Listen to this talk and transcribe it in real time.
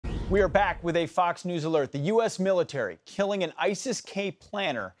We are back with a Fox News alert. The U.S. military killing an ISIS-K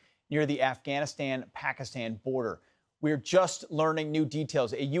planner near the Afghanistan-Pakistan border. We're just learning new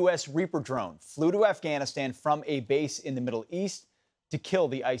details. A U.S. Reaper drone flew to Afghanistan from a base in the Middle East to kill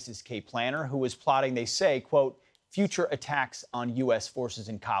the ISIS-K planner, who was plotting, they say, quote, future attacks on U.S. forces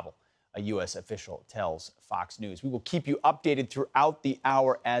in Kabul. A U.S. official tells Fox News. We will keep you updated throughout the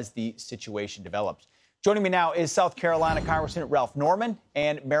hour as the situation develops. Joining me now is South Carolina Congressman Ralph Norman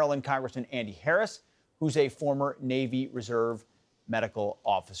and Maryland Congressman Andy Harris, who's a former Navy Reserve medical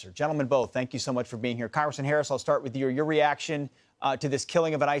officer. Gentlemen, both, thank you so much for being here. Congressman Harris, I'll start with your reaction to this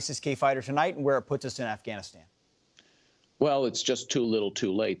killing of an ISIS-K fighter tonight and where it puts us in Afghanistan. Well, it's just too little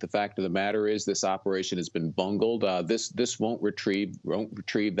too late. The fact of the matter is this operation has been bungled. This won't retrieve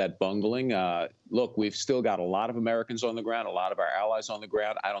that bungling. Look, we've still got a lot of Americans on the ground, a lot of our allies on the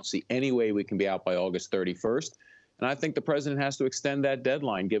ground. I don't see any way we can be out by August 31st. And I think the president has to extend that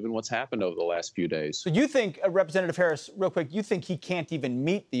deadline, given what's happened over the last few days. So you think, Representative Harris, real quick, you think he can't even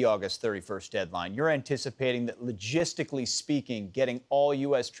meet the August 31st deadline? You're anticipating that, logistically speaking, getting all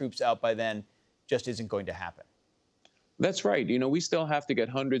U.S. troops out by then just isn't going to happen? That's right. You know, we still have to get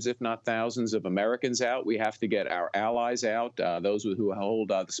hundreds, if not thousands, of Americans out. We have to get our allies out, those who hold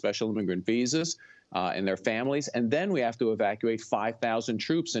the special immigrant visas, and their families. And then we have to evacuate 5,000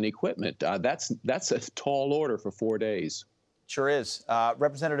 troops and equipment. That's a tall order for 4 days. Sure is.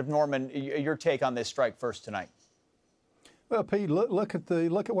 Representative Norman, your take on this strike first tonight. Well, Pete, look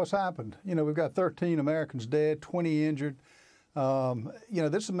at what's happened. You know, we've got 13 Americans dead, 20 injured. You know,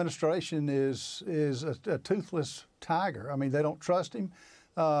 this administration is a toothless tiger. I mean, they don't trust him.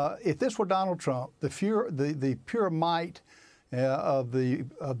 If this were Donald Trump, the pure might of the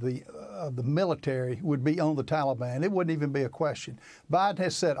military would be on the Taliban. It wouldn't even be a question. Biden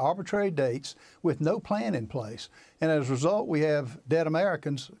has set arbitrary dates with no plan in place, and as a result, we have dead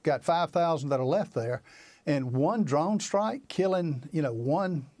Americans. Got 5,000 that are left there, and one drone strike killing, you know,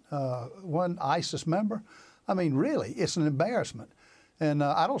 one ISIS member. I mean, really, it's an embarrassment. And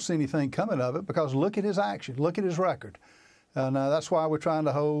I don't see anything coming of it because look at his action, look at his record. And that's why we're trying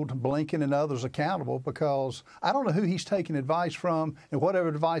to hold Blinken and others accountable, because I don't know who he's taking advice from, and whatever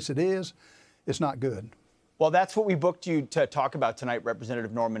advice it is, it's not good. Well, that's what we booked you to talk about tonight,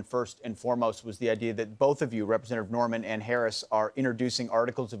 Representative Norman. First and foremost was the idea that both of you, Representative Norman and Harris, are introducing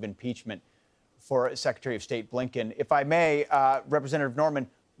articles of impeachment for Secretary of State Blinken. If I may, Representative Norman,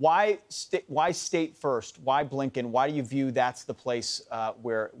 why state first? Why Blinken? Why do you view that's the place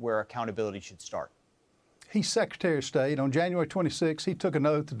where accountability should start? He's Secretary of State. On January 26, he took an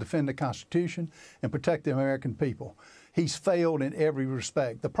oath to defend the Constitution and protect the American people. He's failed in every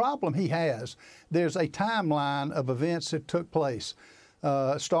respect. The problem he has, there's a timeline of events that took place,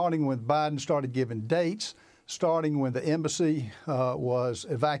 starting when Biden started giving dates, starting when the embassy was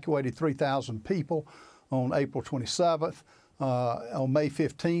evacuated 3,000 people on April 27th. On May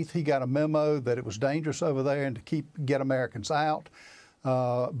 15th, he got a memo that it was dangerous over there and to get Americans out.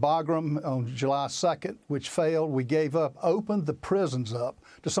 Bagram on July 2nd, which failed. We gave up, opened the prisons up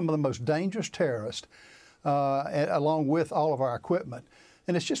to some of the most dangerous terrorists, along with all of our equipment.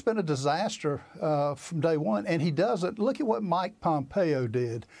 And it's just been a disaster from day one. And he doesn't. Look at what Mike Pompeo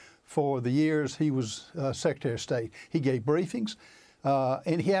did for the years he was Secretary of State. He gave briefings.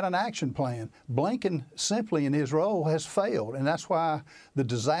 And he had an action plan. Blinken, simply in his role, has failed, and that's why the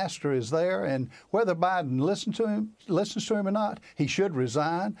disaster is there. And whether Biden listens to him or not, he should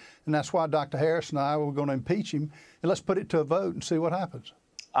resign. And that's why Dr. Harris and I were going to impeach him. And let's put it to a vote and see what happens.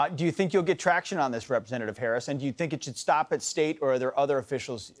 Do you think you'll get traction on this, Representative Harris? And do you think it should stop at state, or are there other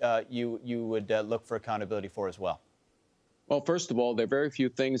officials you would look for accountability for as well? Well, first of all, there are very few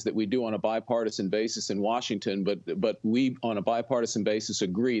things that we do on a bipartisan basis in Washington, but we, on a bipartisan basis,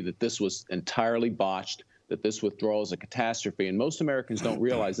 agree that this was entirely botched, that this withdrawal is a catastrophe. And most Americans don't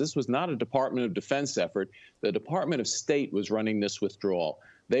realize this was not a Department of Defense effort. The Department of State was running this withdrawal.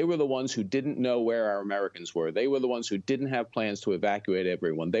 They were the ones who didn't know where our Americans were. They were the ones who didn't have plans to evacuate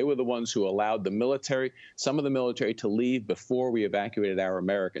everyone. They were the ones who allowed the military, some of the military, to leave before we evacuated our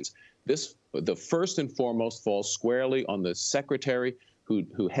Americans. The first and foremost falls squarely on the secretary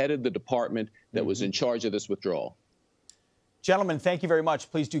who headed the department that was in charge of this withdrawal. Gentlemen, thank you very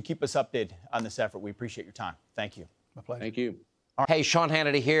much. Please do keep us updated on this effort. We appreciate your time. Thank you. My pleasure. Thank you. Hey, Sean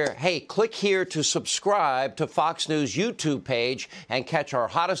Hannity here. Hey, click here to subscribe to Fox News YouTube page and catch our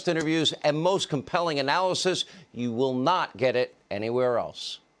hottest interviews and most compelling analysis. You will not get it anywhere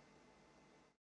else.